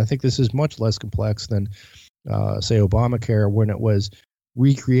talking about. And I think this is much less complex than, say, Obamacare, when it was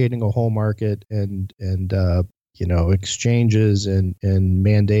recreating a whole market and exchanges and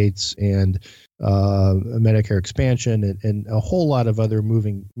mandates and Medicare expansion and a whole lot of other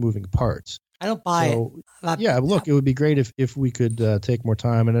moving parts. I don't buy it. Look, it would be great if we could take more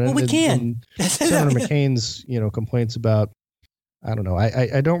time. And we can. And Senator McCain's complaints about, I don't know.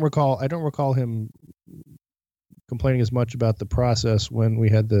 I don't recall him complaining as much about the process when we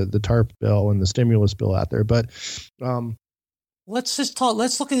had the TARP bill and the stimulus bill out there. But let's just talk.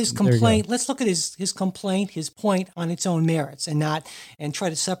 Let's look at his complaint. Let's look at his complaint, his point on its own merits, and try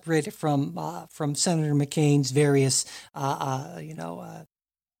to separate it from Senator McCain's various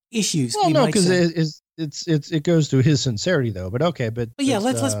issues. Well, no, because it goes to his sincerity, though. But okay, but yeah,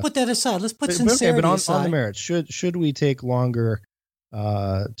 let's put that aside. Let's put sincerity aside. On the merits, should we take longer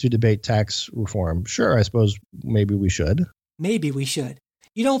to debate tax reform? Sure, I suppose maybe we should. Maybe we should.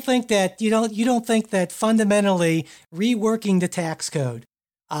 You don't think that fundamentally reworking the tax code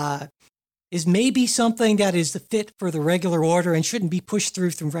is maybe something that is the fit for the regular order and shouldn't be pushed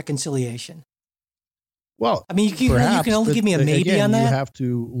through reconciliation? Well, you can only give me a maybe on that. You have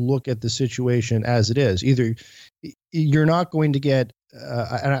to look at the situation as it is. Either you're not going to get,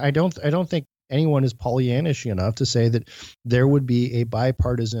 and I don't think anyone is Pollyannish enough to say that there would be a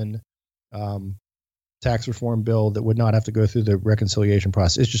bipartisan tax reform bill that would not have to go through the reconciliation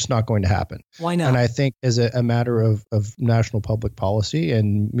process. It's just not going to happen. Why not? And I think as a matter of national public policy,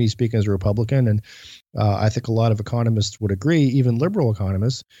 and me speaking as a Republican, and I think a lot of economists would agree, even liberal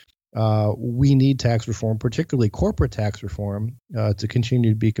economists, we need tax reform, particularly corporate tax reform, to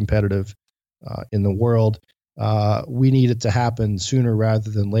continue to be competitive in the world. We need it to happen sooner rather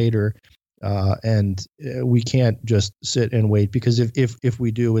than later. And we can't just sit and wait, because if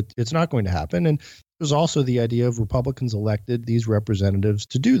we do, it's not going to happen. And there's also the idea of Republicans elected these representatives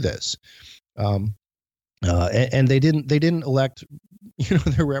to do this. And they didn't elect,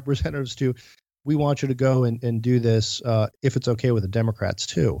 their representatives to, we want you to go and do this if it's okay with the Democrats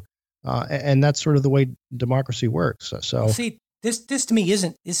too. And that's sort of the way democracy works. So see, this to me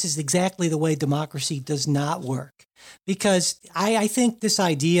this is exactly the way democracy does not work. Because I think this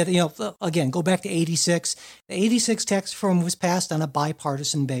idea, again, go back to 86. The 86 tax reform was passed on a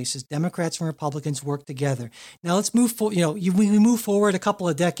bipartisan basis. Democrats and Republicans worked together. Now let's move forward. We move forward a couple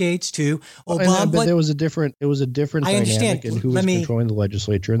of decades to Obama. But there was a different dynamic in who was controlling the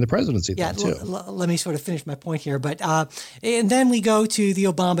legislature and the presidency. Yeah, too. Let me sort of finish my point here. But and then we go to the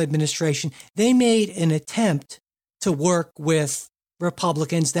Obama administration. They made an attempt to work with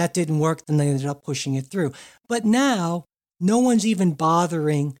Republicans. That didn't work. Then they ended up pushing it through. But now no one's even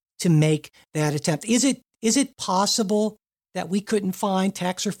bothering to make that attempt. Is it possible that we couldn't find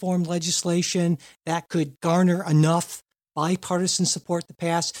tax reform legislation that could garner enough bipartisan support to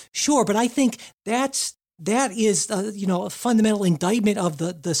pass? Sure, but I think that is a fundamental indictment of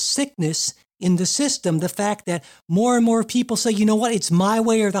the sickness in the system. The fact that more and more people say, you know what, it's my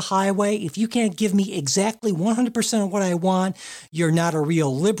way or the highway. If you can't give me exactly 100% of what I want, you're not a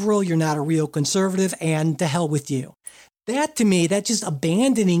real liberal, you're not a real conservative, and to hell with you. That, to me, that just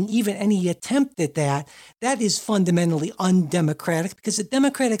abandoning even any attempt at that is fundamentally undemocratic, because the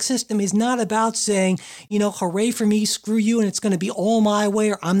democratic system is not about saying, hooray for me, screw you, and it's going to be all my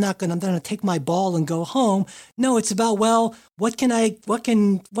way, or I'm going to take my ball and go home. No, it's about, well, what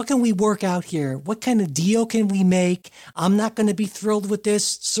can we work out here? What kind of deal can we make? I'm not going to be thrilled with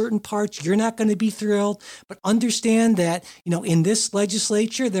this. Certain parts, you're not going to be thrilled, but understand that, in this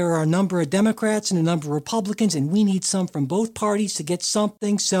legislature, there are a number of Democrats and a number of Republicans, and we need some from both parties to get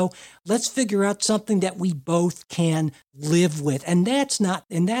something. So let's figure out something that we both can live with. And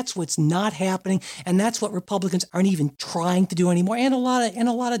that's what's not happening. And that's what Republicans aren't even trying to do anymore. And a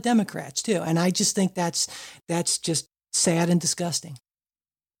lot of Democrats too. And I just think that's just sad and disgusting.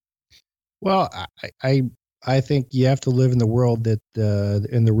 Well, I think you have to live in the world in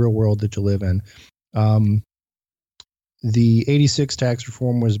the real world that you live in. The 86 tax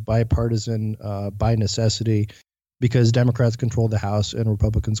reform was bipartisan by necessity, because Democrats controlled the House and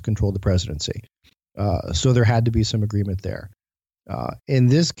Republicans controlled the presidency. So there had to be some agreement there. In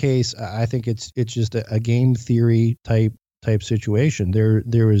this case, I think it's just a game theory type situation.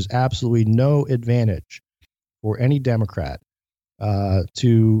 There is absolutely no advantage for any Democrat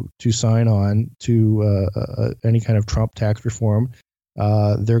to sign on to any kind of Trump tax reform.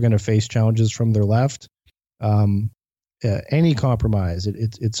 They're going to face challenges from their left. Any compromise,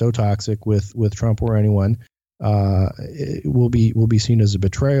 it's so toxic with Trump or anyone. It will be seen as a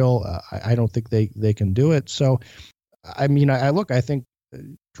betrayal. I don't think they can do it. So, I mean, I think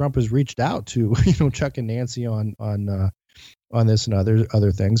Trump has reached out to Chuck and Nancy on this and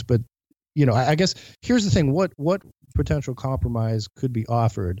other things. But I guess here's the thing: what potential compromise could be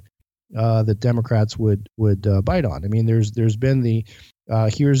offered that Democrats would bite on? I mean, there's been the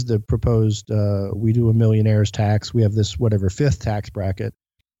here's the proposed we do a millionaire's tax. We have this fifth tax bracket.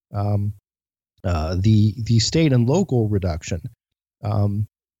 The state and local reduction,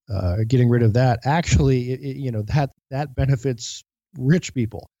 getting rid of that, actually, that benefits rich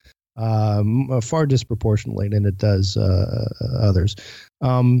people far disproportionately than it does others.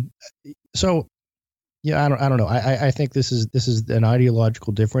 So, yeah, I don't know. I think this is an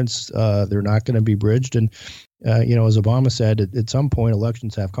ideological difference. They're not going to be bridged, and as Obama said, at some point,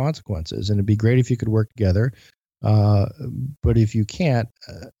 elections have consequences, and it'd be great if you could work together. But if you can't,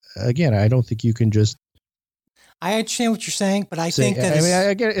 again, I don't think you can just. I understand what you're saying, but I think that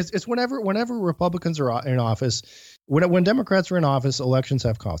it's whenever Republicans are in office, when Democrats are in office, elections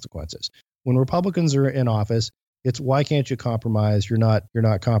have consequences. When Republicans are in office, it's why can't you compromise? You're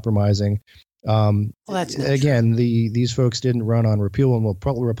not compromising. Well, that's again, these folks didn't run on repeal and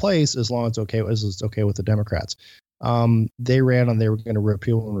replace as long as it's okay with the Democrats. They ran on they were going to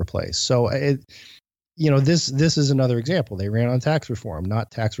repeal and replace. So this is another example. They ran on tax reform,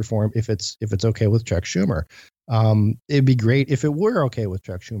 not tax reform if it's okay with Chuck Schumer. It'd be great if it were okay with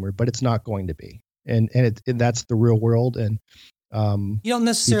Chuck Schumer, but it's not going to be. And that's the real world. And you don't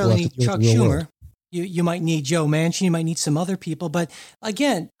necessarily need Chuck Schumer. World. You might need Joe Manchin. You might need some other people. But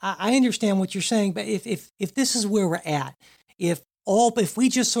again, I understand what you're saying. But if this is where we're at, if we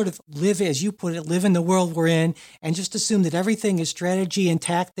just sort of live, as you put it, live in the world we're in, and just assume that everything is strategy and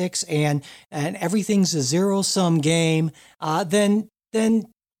tactics and everything's a zero-sum game, then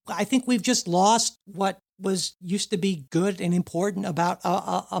I think we've just lost what used to be good and important about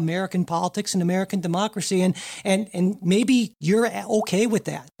American politics and American democracy. And maybe you're okay with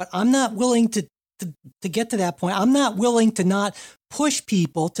that, but I'm not willing to get to that point. I'm not willing to not push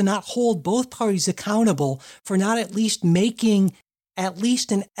people, to not hold both parties accountable for not at least making at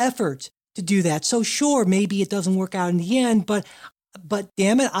least an effort to do that. So sure, maybe it doesn't work out in the end, but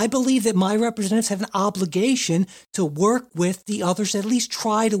damn it, I believe that my representatives have an obligation to work with the others, at least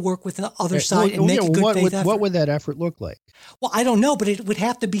try to work with the other side and make a good faith effort. What would that effort look like? Well, I don't know, but it would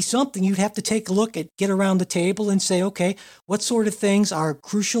have to be something. You'd have to take a look at, get around the table and say, okay, what sort of things are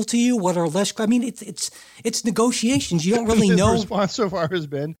crucial to you? What are less? I mean, it's negotiations. You don't really know. The response so far has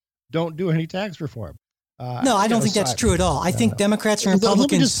been, don't do any tax reform. No, I don't think that's true at all. I think Democrats and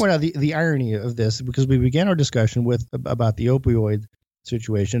Republicans. Let me just point out the irony of this, because we began our discussion about the opioid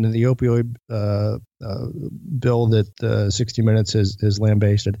situation, and the opioid bill that 60 Minutes has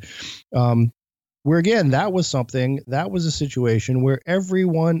lambasted, where again that was a situation where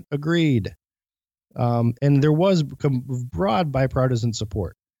everyone agreed, and there was broad bipartisan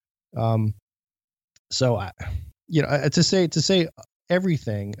support. So, to say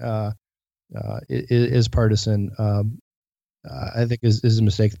everything is partisan, I think is a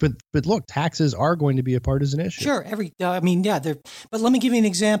mistake. But look, taxes are going to be a partisan issue. Sure, but let me give you an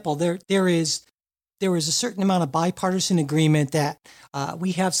example. There is a certain amount of bipartisan agreement that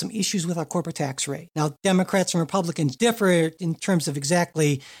we have some issues with our corporate tax rate. Now, Democrats and Republicans differ in terms of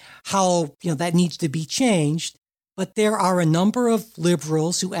exactly how that needs to be changed, but there are a number of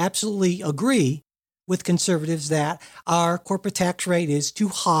liberals who absolutely agree with conservatives that our corporate tax rate is too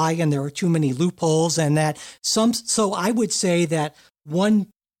high and there are too many loopholes, and that so I would say that one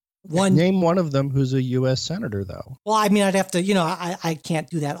name one of them who's a U.S. senator, though. Well, I mean, I'd have to, I can't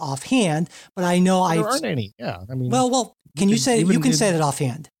do that offhand, but I know there aren't any. Yeah, I mean, well, you say that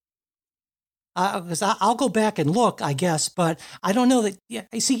offhand? Because I'll go back and look, I guess, but I don't know that. Yeah,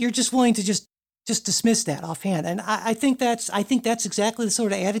 I see you're just willing to just dismiss that offhand, and I think that's exactly the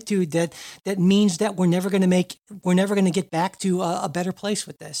sort of attitude that means that we're never going to get back to a better place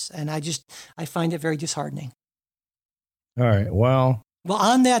with this, and I find it very disheartening. All right, well,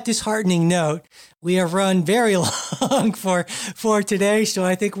 on that disheartening note, we have run very long for today, so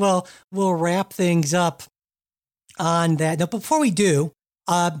I think we'll wrap things up on that. Now, before we do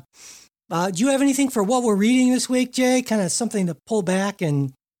you have anything for what we're reading this week, Jay? Kind of something to pull back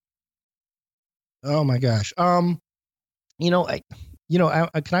and. Oh my gosh. Can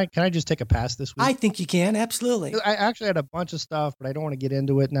I just take a pass this week? I think you can, absolutely. I actually had a bunch of stuff, but I don't want to get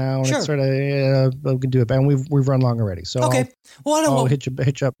into it now. And sure. It's sort of we can do it, and we've run long already. So okay. I'll hit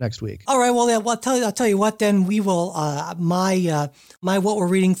you up next week. All right. Well, I'll tell you what. Then we will my what we're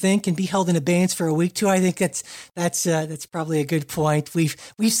reading thing can be held in abeyance for a week too. I think that's probably a good point. We've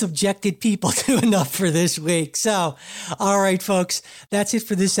subjected people to enough for this week. So, all right, folks, that's it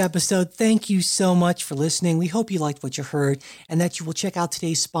for this episode. Thank you so much for listening. We hope you liked what you heard, and that you will check out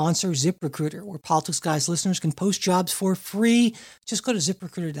today's sponsor, ZipRecruiter, where Politics Guys listeners can post jobs for free. Just go to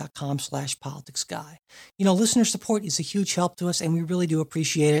ZipRecruiter.com/politicsguy. Listener support is a huge help to us, and we really do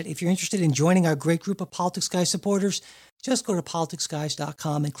appreciate it. If you're interested in joining our great group of Politics Guys supporters, just go to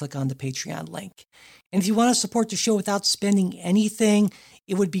politicsguys.com and click on the Patreon link. And if you want to support the show without spending anything,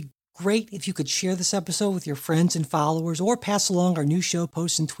 it would be great if you could share this episode with your friends and followers, or pass along our new show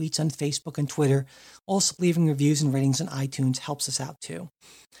posts and tweets on Facebook and Twitter. Also, leaving reviews and ratings on iTunes helps us out too.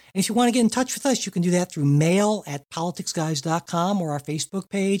 And if you want to get in touch with us, you can do that through mail@politicsguys.com or our Facebook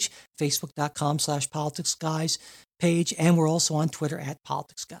page, facebook.com/politicsguys page. And we're also on Twitter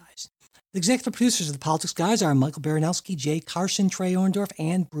 @politicsguys. The executive producers of the Politics Guys are Michael Baranowski, Jay Carson, Trey Orndorff,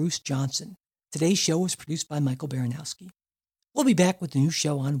 and Bruce Johnson. Today's show was produced by Michael Baranowski. We'll be back with a new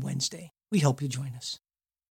show on Wednesday. We hope you'll join us.